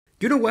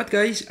You know what,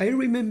 guys? I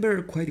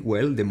remember quite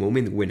well the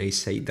moment when I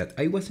said that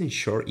I wasn't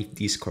sure if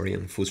this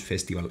Korean Food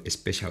Festival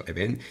special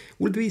event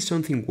would be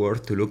something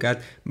worth to look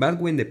at back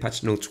when the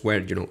patch notes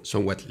were,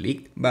 somewhat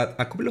leaked. But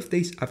a couple of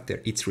days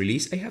after its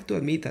release, I have to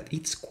admit that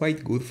it's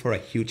quite good for a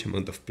huge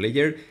amount of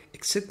player,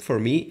 except for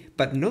me,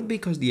 but not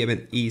because the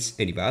event is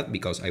any bad,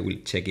 because I will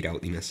check it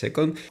out in a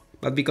second,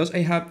 but because I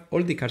have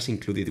all the cars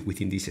included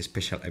within this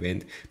special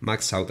event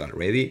maxed out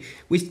already,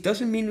 which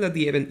doesn't mean that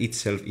the event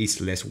itself is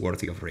less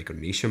worthy of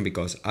recognition,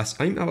 because as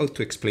I'm about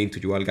to explain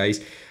to you all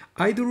guys,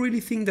 I do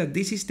really think that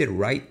this is the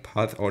right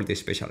path all the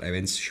special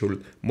events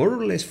should more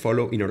or less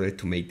follow in order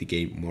to make the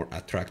game more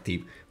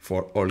attractive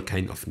for all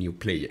kind of new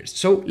players.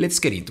 So let's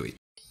get into it.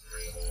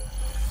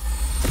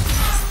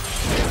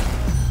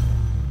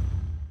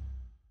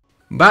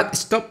 But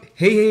stop,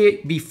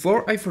 hey,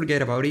 before I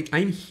forget about it,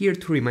 I'm here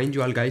to remind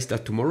you all guys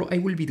that tomorrow I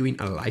will be doing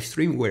a live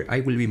stream where I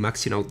will be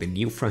maxing out the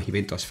new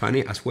Fragmento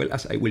Asphalt, as well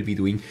as I will be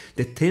doing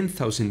the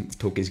 10,000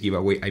 tokens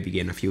giveaway I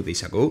began a few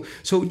days ago,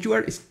 so you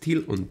are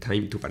still on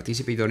time to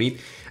participate on it.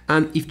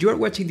 And if you are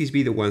watching this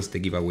video once the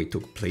giveaway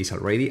took place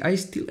already, I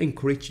still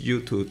encourage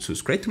you to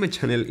subscribe to my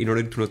channel in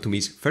order to not to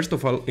miss, first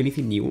of all,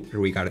 anything new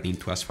regarding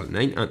to Asphalt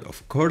 9, and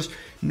of course,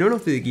 none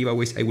of the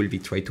giveaways I will be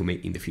trying to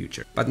make in the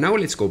future. But now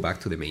let's go back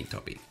to the main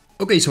topic.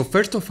 Okay, so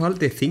first of all,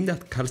 the thing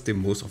that calls the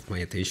most of my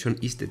attention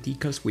is the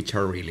decals which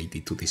are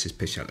related to this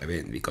special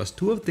event, because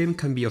two of them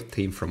can be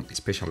obtained from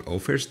special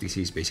offers. This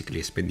is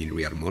basically spending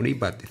real money,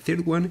 but the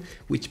third one,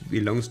 which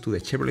belongs to the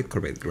Chevrolet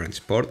Corvette Grand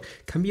Sport,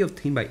 can be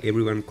obtained by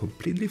everyone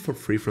completely for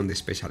free from the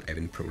special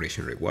event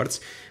progression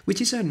rewards,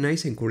 which is a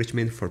nice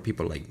encouragement for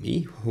people like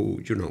me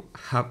who,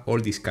 have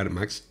all these car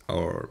max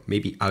or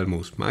maybe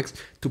almost max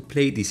to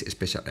play this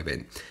special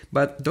event.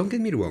 But don't get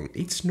me wrong,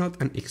 it's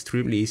not an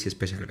extremely easy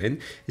special event,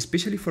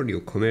 especially for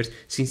newcomers,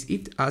 since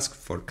it asks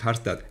for cars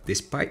that,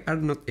 despite are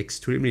not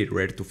extremely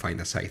rare to find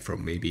aside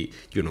from maybe,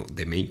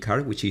 the main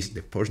car, which is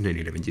the Porsche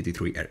 911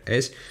 GT3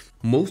 RS,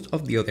 most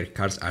of the other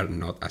cars are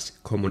not as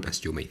common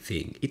as you may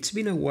think. It's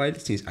been a while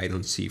since I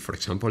don't see, for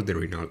example, the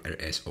Renault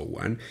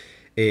RS01,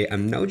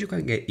 and now you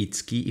can get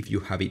its key if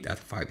you have it at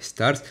 5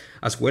 stars,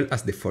 as well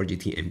as the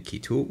 4GT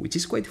MK2, which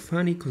is quite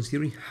funny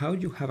considering how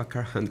you have a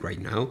car hunt right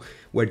now,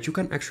 where you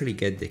can actually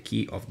get the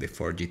key of the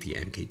 4GT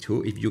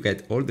MK2 if you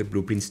get all the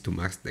blueprints to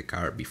max the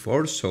car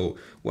before, so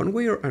one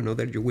way or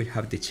another you will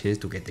have the chance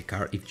to get the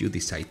car if you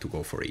decide to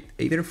go for it,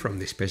 either from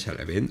the special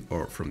event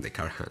or from the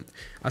car hunt.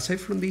 Aside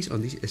from this,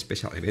 on this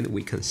special event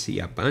we can see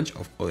a bunch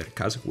of other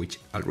cars which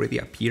already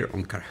appear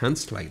on car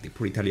hunts, like the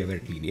Puritalia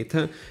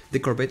Berlinetta, the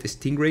Corvette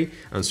Stingray,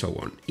 and so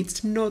on.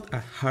 It's not a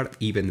hard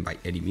event by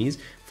any means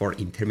for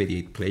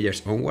intermediate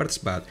players onwards,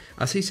 but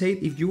as I said,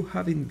 if you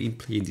haven't been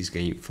playing this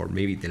game for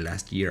maybe the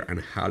last year and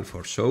a half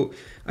or so,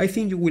 I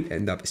think you will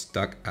end up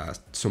stuck at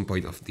some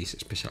point of this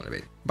special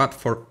event. But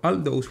for all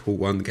those who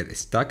won't get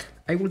stuck,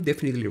 I would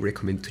definitely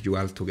recommend to you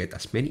all to get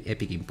as many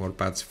epic import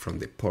pads from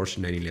the Porsche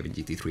 911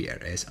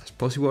 GT3 RS as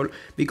possible,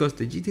 because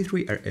the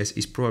GT3 RS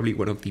is probably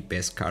one of the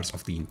best cars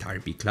of the entire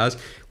B class,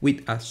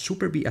 with a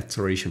super big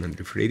acceleration and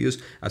drift radius,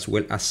 as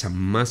well as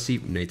some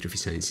massive nitro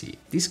efficiency.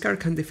 This car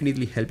can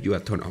definitely help you a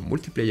ton on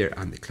multiplayer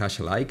and the clash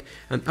alike,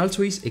 and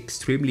also is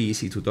extremely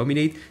easy to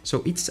dominate,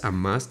 so it's a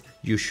must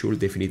you should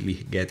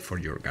definitely get for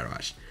your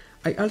garage.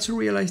 I also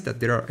realized that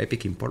there are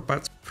epic import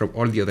parts from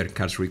all the other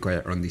cars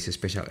required on this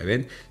special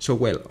event, so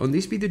well, on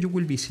this video you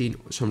will be seeing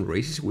some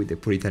races with the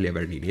Puritalia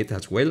Berlinetta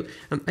as well,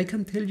 and I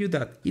can tell you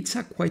that it's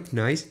a quite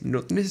nice,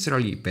 not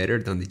necessarily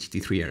better than the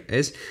GT3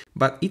 RS,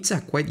 but it's a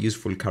quite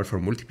useful car for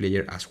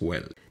multiplayer as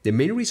well. The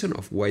main reason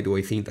of why do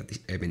I think that this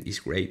event is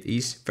great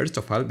is, first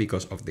of all,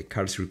 because of the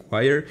cars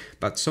required,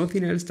 but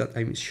something else that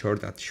I'm sure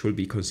that should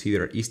be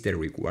considered is the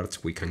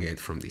rewards we can get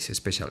from this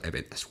special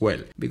event as well,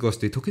 because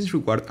the tokens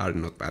reward are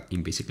not bad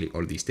in basically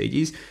all these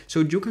stages,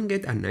 so you can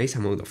get a nice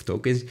amount of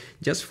tokens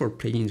just for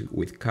playing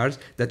with cars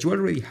that you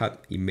already had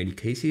in many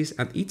cases.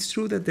 And it's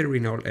true that the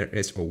Renault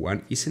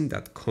RS01 isn't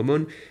that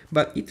common,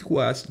 but it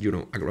was,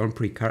 a Grand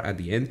Prix car at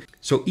the end,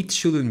 so it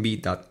shouldn't be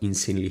that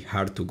insanely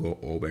hard to go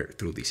over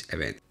through this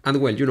event. And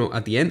well,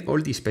 at the end,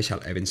 all these special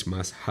events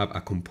must have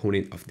a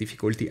component of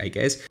difficulty, I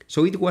guess,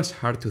 so it was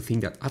hard to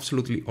think that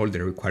absolutely all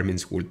the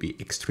requirements would be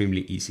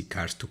extremely easy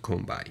cars to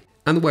come by.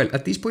 And well,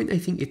 at this point I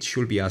think it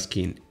should be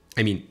asking,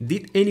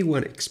 did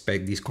anyone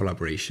expect this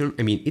collaboration?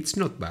 It's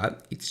not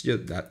bad, it's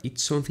just that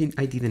it's something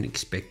I didn't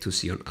expect to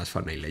see on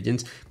Asphalt 9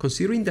 Legends,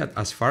 considering that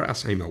as far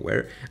as I'm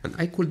aware, and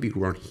I could be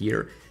wrong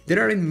here,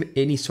 there aren't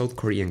any South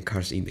Korean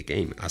cars in the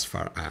game as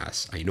far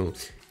as I know.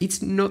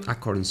 It's not a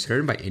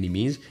concern by any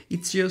means,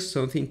 it's just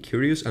something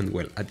curious, and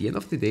well, at the end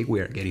of the day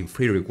we are getting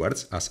free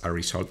rewards as a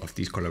result of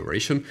this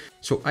collaboration,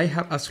 so I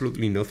have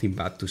absolutely nothing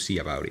bad to see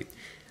about it.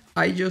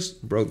 I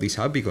just brought this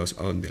up because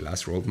on the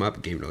last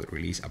roadmap game note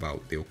release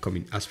about the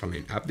upcoming Asphalt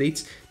 9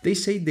 updates, they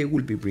say they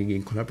will be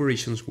bringing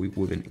collaborations we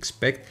wouldn't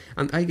expect,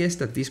 and I guess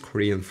that this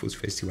Korean Food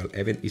Festival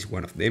event is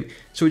one of them.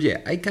 So yeah,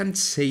 I can't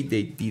say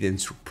they didn't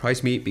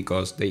surprise me,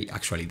 because they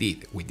actually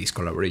did with this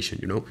collaboration,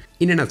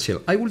 In a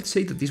nutshell, I would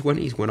say that this one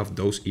is one of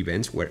those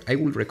events where I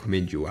would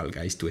recommend you all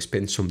guys to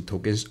spend some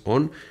tokens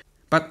on,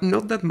 but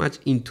not that much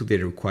into the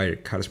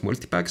required cars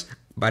multipacks,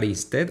 but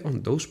instead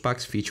on those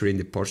packs featuring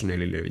the Porsche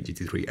 911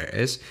 GT3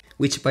 RS,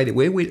 which by the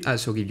way will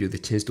also give you the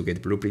chance to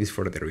get blueprints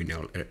for the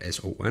Renault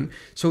RS01.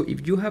 So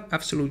if you have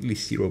absolutely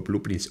zero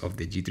blueprints of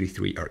the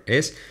GT3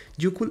 RS,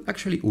 you could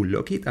actually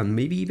unlock it and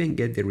maybe even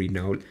get the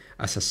Renault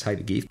as a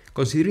side gift,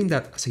 considering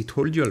that, as I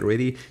told you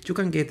already, you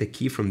can get the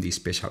key from this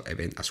special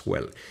event as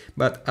well.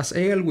 But as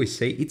I always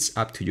say, it's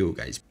up to you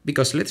guys,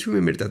 because let's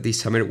remember that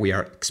this summer we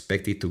are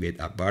expected to get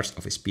a Burst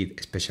of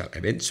Speed special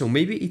event, so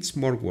maybe it's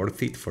more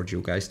worth it for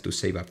you guys to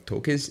save up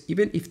tokens,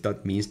 even if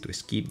that means to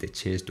skip the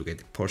chance to get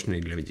the Porsche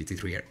 911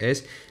 GT3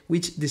 RS,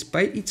 which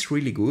despite it's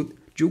really good,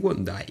 you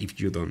won't die if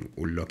you don't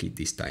unlock it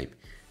this time.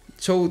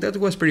 So that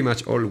was pretty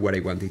much all what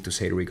I wanted to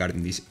say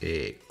regarding this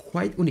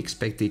quite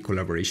unexpected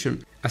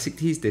collaboration, as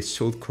it is the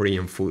South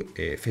Korean Food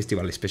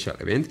Festival special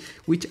event,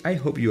 which I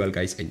hope you all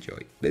guys enjoy.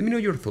 Let me know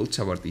your thoughts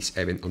about this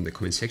event on the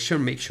comment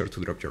section, make sure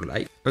to drop your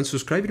like and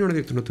subscribe in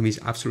order to not to miss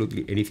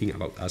absolutely anything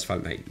about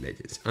Asphalt 9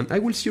 Legends. And I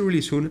will see you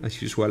really soon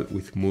as usual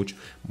with much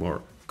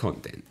more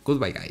content.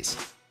 Goodbye guys.